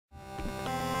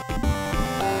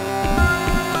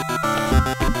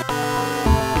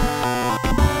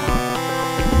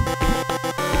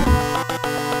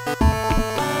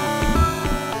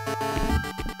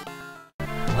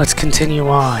let's continue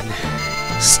on.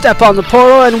 Step on the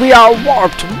portal and we are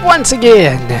warped once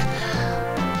again.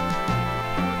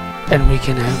 And we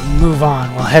can move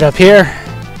on. We'll head up here.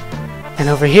 And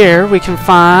over here we can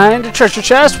find a treasure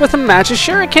chest with a magic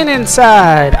shuriken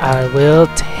inside. I will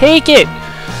take it.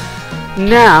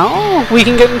 Now we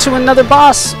can get into another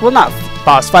boss. Well, not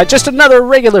boss fight, just another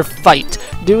regular fight.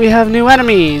 Do we have new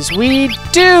enemies? We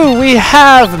do! We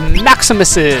have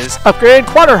Maximuses, upgrade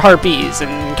Quarter Harpies,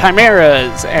 and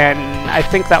Chimeras, and I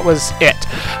think that was it.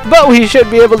 But we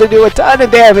should be able to do a ton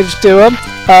of damage to him.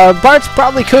 Bartz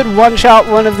probably could one-shot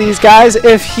one of these guys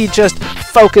if he just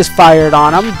focus fired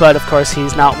on him, but of course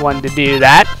he's not one to do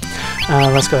that.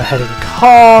 Let's go ahead and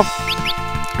call,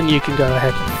 and you can go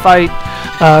ahead and fight.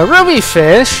 Ruby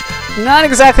Fish. Not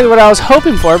exactly what I was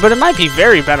hoping for, but it might be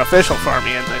very beneficial for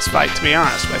me in this fight, to be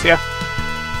honest with you.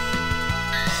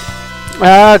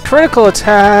 Critical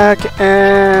attack,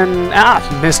 and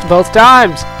missed both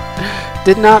times.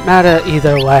 Did not matter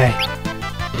either way.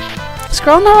 Is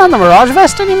Girl not on the Mirage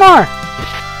Vest anymore?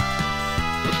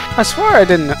 I swore I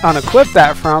didn't unequip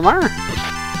that from her.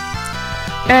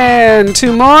 And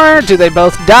two more. Do they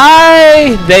both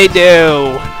die? They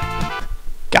do.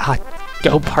 God.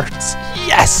 Go Bartz.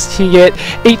 Yes! You get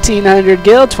 1,800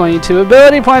 gil, 22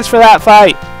 ability points for that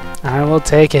fight. I will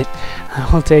take it. I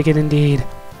will take it indeed.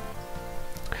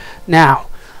 Now,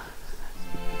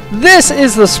 this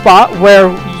is the spot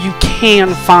where you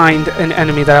can find an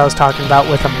enemy that I was talking about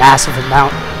with a massive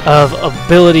amount of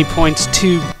ability points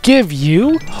to give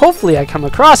you. Hopefully I come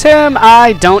across him.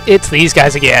 I don't. It's these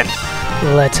guys again.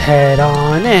 Let's head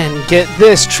on and get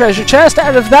this treasure chest.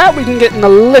 Out of that, we can get an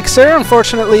elixir.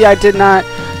 Unfortunately, I did not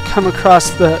come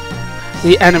across the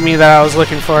enemy that I was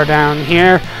looking for down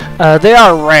here. They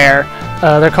are rare.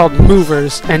 They're called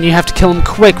movers, and you have to kill them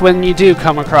quick when you do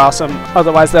come across them.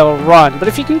 Otherwise, they'll run. But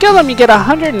if you can kill them, you get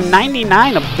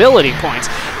 199 ability points.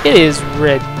 It is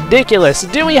ridiculous.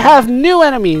 Do we have new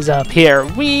enemies up here?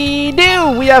 We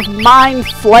do. We have Mind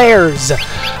Flayers.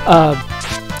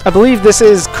 I believe this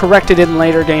is corrected in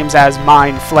later games as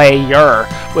Mind Flayer,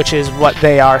 which is what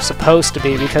they are supposed to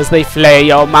be because they flay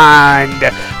your mind.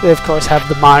 They, of course, have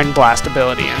the Mind Blast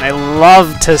ability, and they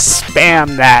love to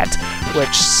spam that,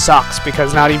 which sucks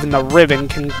because not even the ribbon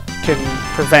can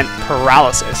prevent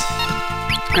paralysis.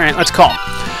 Alright, let's call.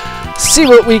 See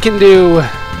what we can do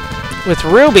with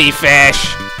Ruby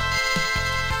Fish.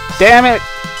 Damn it,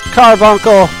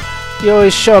 Carbuncle. You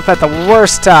always show up at the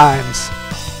worst times.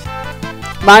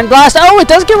 Mind Blast. Oh, it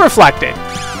does get reflected.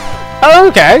 Oh,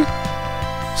 okay.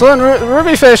 So then,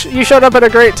 Ruby Fish, you showed up at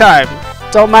a great time.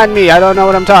 Don't mind me. I don't know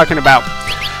what I'm talking about.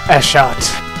 A shot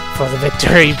for the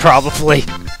victory, probably.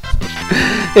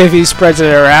 If he spreads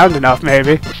it around enough,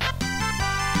 maybe.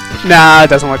 Nah, it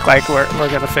doesn't look like we're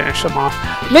going to finish him off.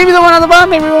 Maybe the one on the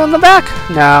bottom, maybe one on the back?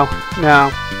 No,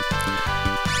 no.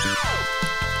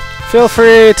 Feel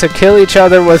free to kill each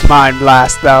other with Mind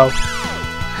Blast, though.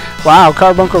 Wow,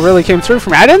 Carbuncle really came through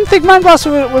for me. I didn't think Mind Blast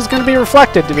was going to be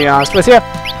reflected, to be honest with you.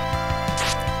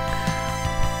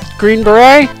 Green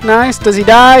Beret, nice. Does he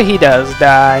die? He does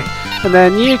die. And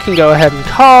then you can go ahead and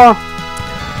call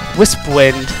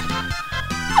Wispwind.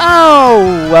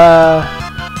 Oh,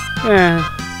 yeah.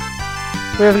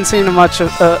 We haven't seen much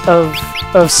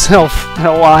of Sylph in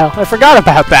a while. I forgot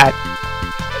about that.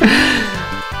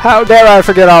 How dare I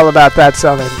forget all about that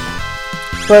summon.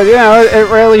 But, you know, it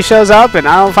rarely shows up, and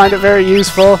I don't find it very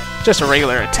useful. Just a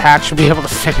regular attack should be able to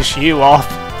finish you off.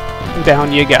 And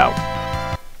down you go.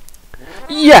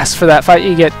 Yes, for that fight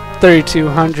you get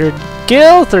 3,200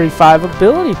 gil, 35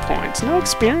 ability points. No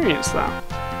experience, though.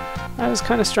 That was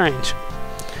kind of strange.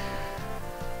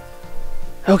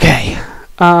 Okay.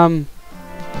 I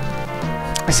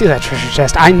see that treasure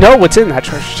chest. I know what's in that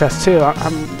treasure chest, too.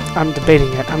 I'm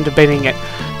debating it. I'm debating it.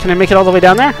 Can I make it all the way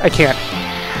down there? I can't.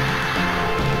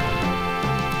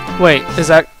 Wait, is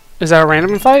that a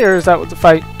random fight, or is that what the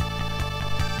fight?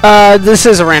 This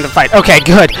is a random fight. Okay,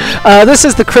 good. This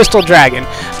is the Crystal Dragon.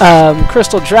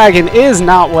 Crystal Dragon is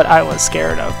not what I was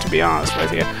scared of, to be honest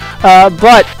with you.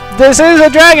 But this is a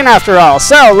dragon after all,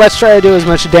 so let's try to do as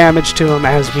much damage to him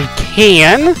as we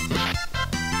can.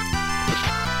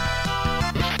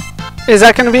 Is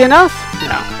that going to be enough?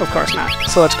 No, of course not.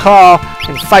 So let's call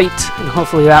and fight, and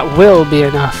hopefully that will be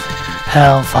enough.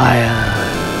 Hellfire.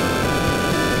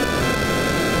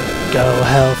 Go,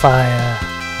 Hellfire.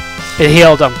 It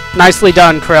healed him. Nicely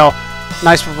done, Krill.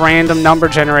 Nice random number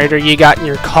generator you got in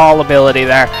your call ability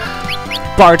there.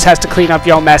 Bartz has to clean up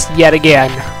your mess yet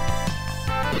again.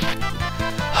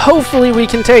 Hopefully we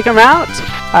can take him out.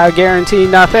 I guarantee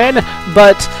nothing,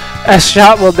 but A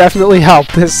shot will definitely help.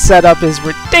 This setup is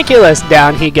ridiculous.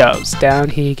 Down he goes. Down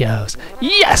he goes.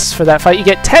 Yes! For that fight, you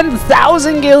get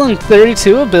 10,000 gil and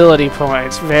 32 ability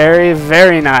points. Very,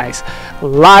 very nice. A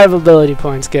lot of ability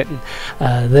points getting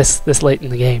this late in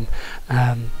the game.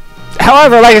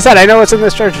 However, like I said, I know what's in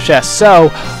this treasure chest, so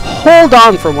hold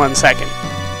on for 1 second.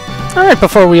 Alright,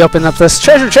 before we open up this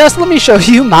treasure chest, let me show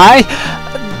you my,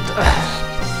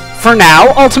 for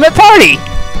now, ultimate party.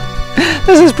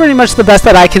 This is pretty much the best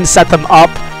that I can set them up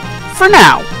for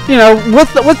now. You know,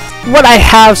 with what I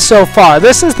have so far,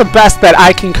 this is the best that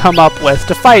I can come up with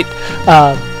to fight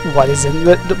what is in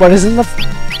the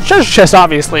treasure chest,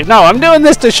 obviously. No, I'm doing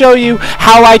this to show you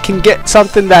how I can get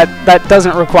something that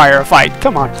doesn't require a fight.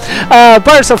 Come on.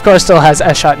 Bartz, of course, still has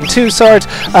S-Shot and 2 swords.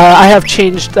 I have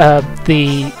changed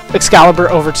the Excalibur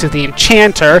over to the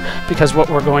Enchanter because what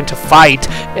we're going to fight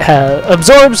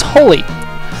absorbs Holy.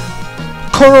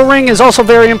 Coral Ring is also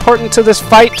very important to this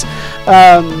fight.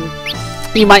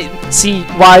 You might see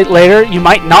why later. You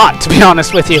might not, to be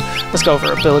honest with you. Let's go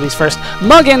over abilities first.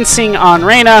 Mug and Sing on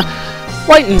Reyna.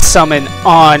 White and Summon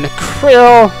on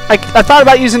Krill. I thought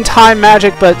about using Time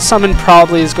Magic, but Summon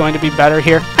probably is going to be better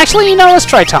here. Actually, you know, let's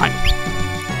try Time.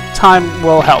 Time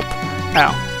will help.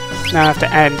 Oh, now I have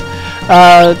to end.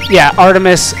 Yeah,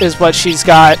 Artemis is what she's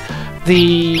got.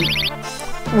 The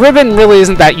Ribbon really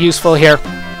isn't that useful here.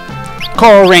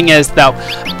 Coral Ring is, though.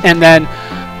 And then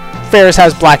Ferris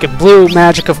has black and blue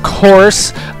magic, of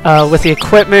course. With the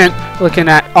equipment, looking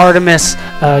at Artemis,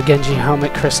 Genji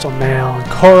Helmet, Crystal Mail, and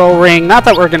Coral Ring. Not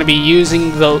that we're going to be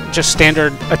using the just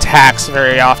standard attacks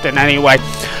very often anyway.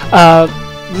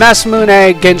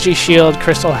 Masamune, Genji Shield,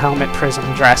 Crystal Helmet, Prism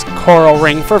Dress, Coral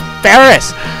Ring for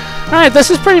Ferris. Alright, this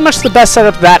is pretty much the best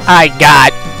setup that I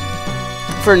got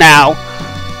for now.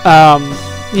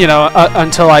 You know,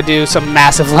 until I do some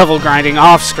massive level grinding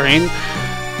off screen.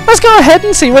 Let's go ahead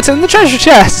and see what's in the treasure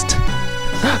chest.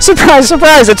 Surprise,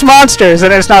 surprise, it's monsters,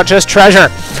 and it's not just treasure.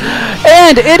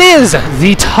 And it is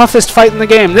the toughest fight in the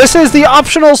game. This is the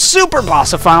optional super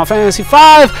boss of Final Fantasy V,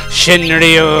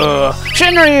 Shinryu.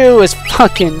 Shinryu is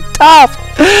fucking tough.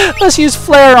 Let's use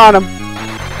Flare on him.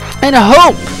 And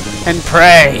hope and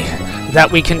pray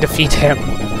that we can defeat him.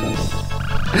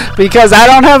 Because I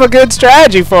don't have a good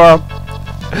strategy for him.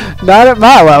 Not at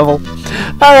my level.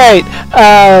 Alright,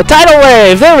 Tidal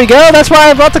Wave, there we go, that's why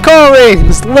I brought the Coral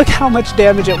Rings. Look how much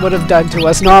damage it would have done to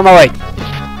us normally.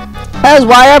 That's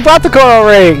why I brought the Coral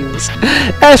Rings.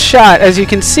 S-Shot, as you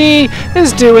can see,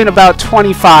 is doing about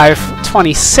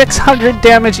 2,600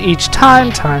 damage each time,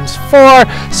 times 4,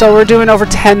 so we're doing over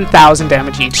 10,000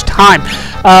 damage each time.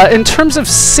 In terms of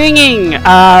singing,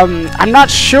 I'm not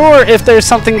sure if there's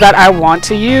something that I want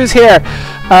to use here.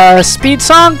 Speed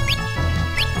Song?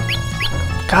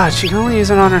 God, she can only use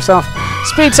it on herself.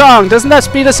 Speed Song, doesn't that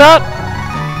speed us up?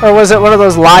 Or was it one of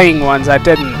those lying ones that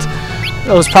didn't?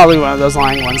 It was probably one of those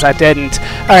lying ones that didn't.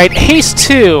 Alright, Haste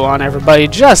 2 on everybody,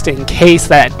 just in case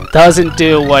that doesn't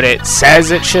do what it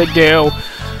says it should do.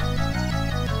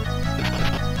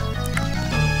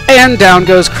 And down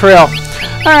goes Krill.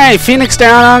 Alright, Phoenix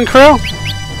down on Krill.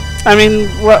 I mean,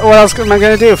 what else am I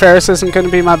going to do? Ferris isn't going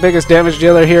to be my biggest damage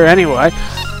dealer here anyway.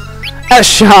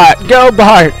 S-Shot, go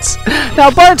Bartz. Now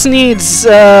Bartz needs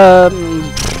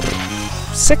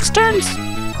 6 turns?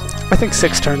 I think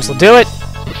 6 turns will do it.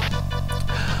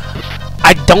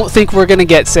 I don't think we're gonna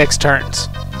get 6 turns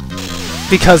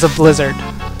because of Blizzard.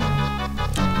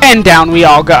 And down we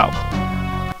all go.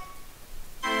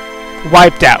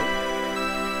 Wiped out.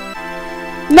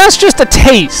 And that's just a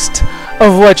taste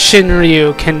of what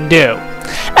Shinryu can do.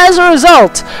 As a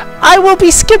result, I will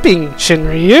be skipping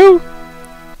Shinryu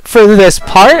for this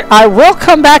part. I will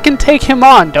come back and take him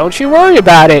on, don't you worry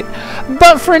about it.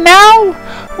 But for now,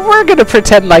 we're gonna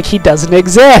pretend like he doesn't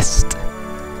exist.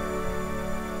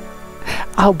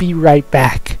 I'll be right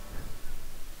back.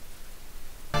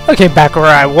 Okay, back where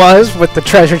I was with the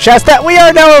treasure chest that we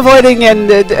are now avoiding,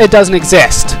 and it doesn't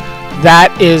exist.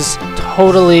 That is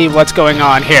totally what's going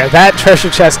on here. That treasure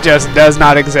chest just does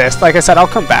not exist. Like I said, I'll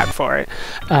come back for it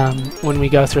when we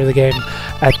go through the game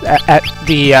at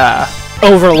the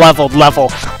over-leveled level.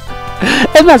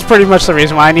 And that's pretty much the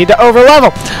reason why I need to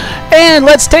over-level. And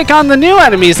let's take on the new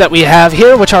enemies that we have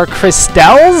here, which are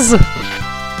Crystels.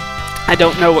 I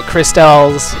don't know what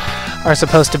Crystels are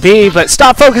supposed to be, but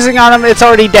stop focusing on them, it's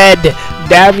already dead.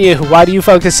 Damn you, why do you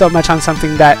focus so much on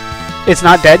something that it's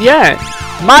not dead yet?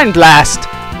 Mind Blast.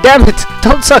 Damn it,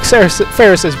 don't suck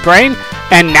Ferris's brain,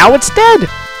 and now it's dead.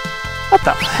 What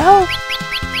the hell?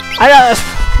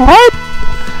 What?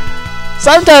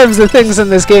 Sometimes the things in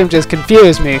this game just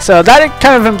confuse me, so that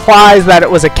kind of implies that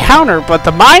it was a counter, but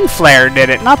the Mind Flare did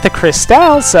it, not the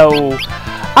Crystal, so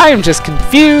I am just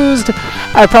confused.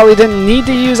 I probably didn't need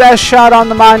to use S-Shot on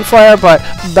the Mind Flare, but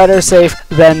better safe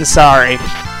than sorry.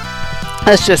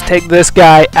 Let's just take this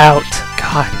guy out.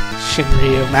 God,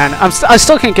 Shinryu, man. I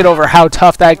still can't get over how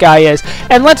tough that guy is.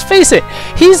 And let's face it,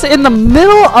 he's in the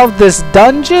middle of this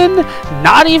dungeon,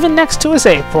 not even next to a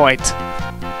save point.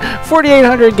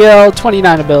 4,800 gil,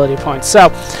 29 ability points. So,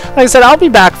 like I said, I'll be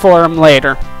back for him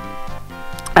later.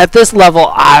 At this level,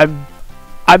 I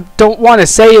don't want to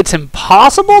say it's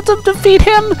impossible to defeat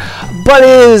him, but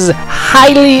it is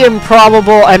highly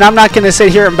improbable, and I'm not going to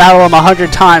sit here and battle him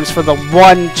 100 times for the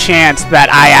one chance that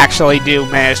I actually do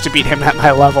manage to beat him at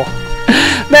my level.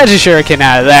 Magic Shuriken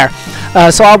out of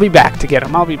there. So I'll be back to get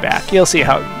him. I'll be back. You'll see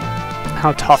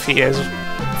how tough he is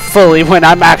fully when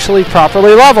I'm actually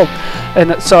properly leveled.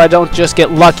 And so I don't just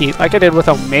get lucky like I did with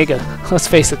Omega. Let's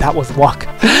face it, that was luck.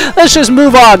 Let's just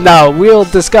move on now. We'll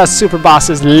discuss super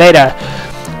bosses later.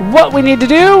 What we need to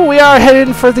do, we are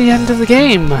heading for the end of the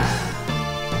game.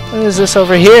 What is this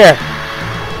over here?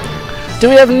 Do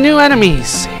we have new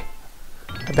enemies?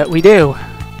 I bet we do.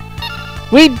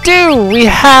 We do! We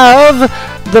have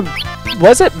the...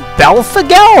 Was it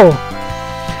Belphegor?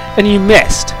 And you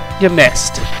missed. You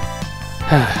missed.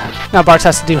 Now Bartz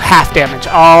has to do half damage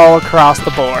all across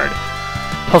the board.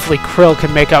 Hopefully Krill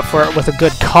can make up for it with a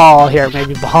good call here.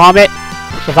 Maybe Bahamut,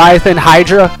 Leviathan,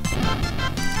 Hydra,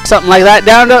 something like that.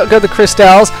 Down to go the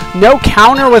Crystals. No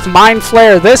counter with Mind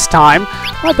Flare this time.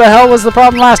 What the hell was the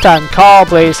problem last time? Call,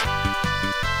 please.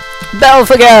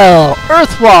 Belphegor,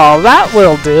 Earth Wall. That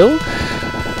will do.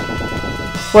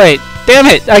 Wait, damn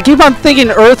it. I keep on thinking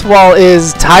Earth Wall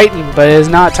is Titan, but it is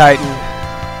not Titan.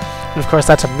 And of course,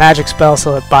 that's a magic spell,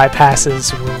 so it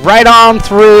bypasses right on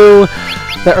through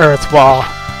the Earth Wall.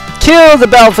 Kill the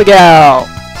Belphegor!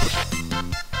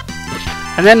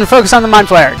 And then focus on the Mind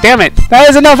Flare. Damn it! That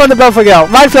is enough on the Belphegor!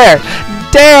 Mind Flare!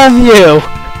 Damn you!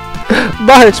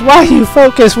 Bartz, why you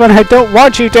focus when I don't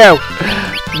want you to?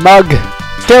 Mug.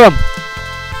 Kill him!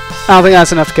 I don't think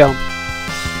that's enough to kill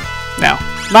him. No.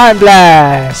 Mind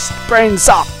Blast! Brain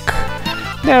Sock!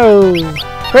 No!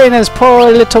 Raina's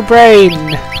poor little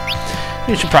brain!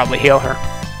 You should probably heal her.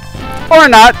 Or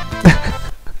not.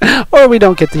 Or we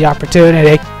don't get the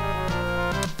opportunity.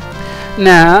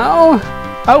 Now...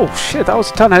 Oh, shit, that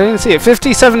was a ton. I didn't see it.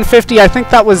 5750, I think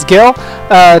that was Gil.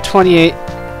 28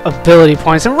 ability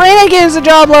points. And Raina gains the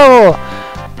job level!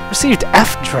 Received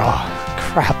F-Draw.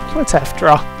 Crap, what's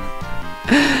F-Draw?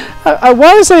 I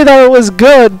want to say that it was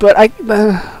good, but I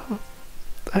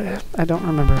don't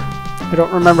remember. I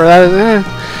don't remember.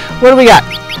 What do we got?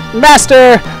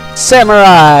 Master...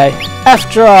 Samurai,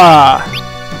 F-Draw,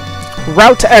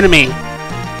 Route to Enemy.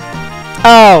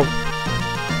 Oh,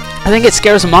 I think it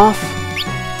scares him off.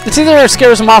 It's either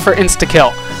scares him off or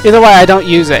insta-kill. Either way, I don't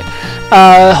use it.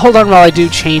 Hold on while I do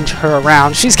change her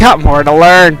around. She's got more to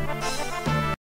learn.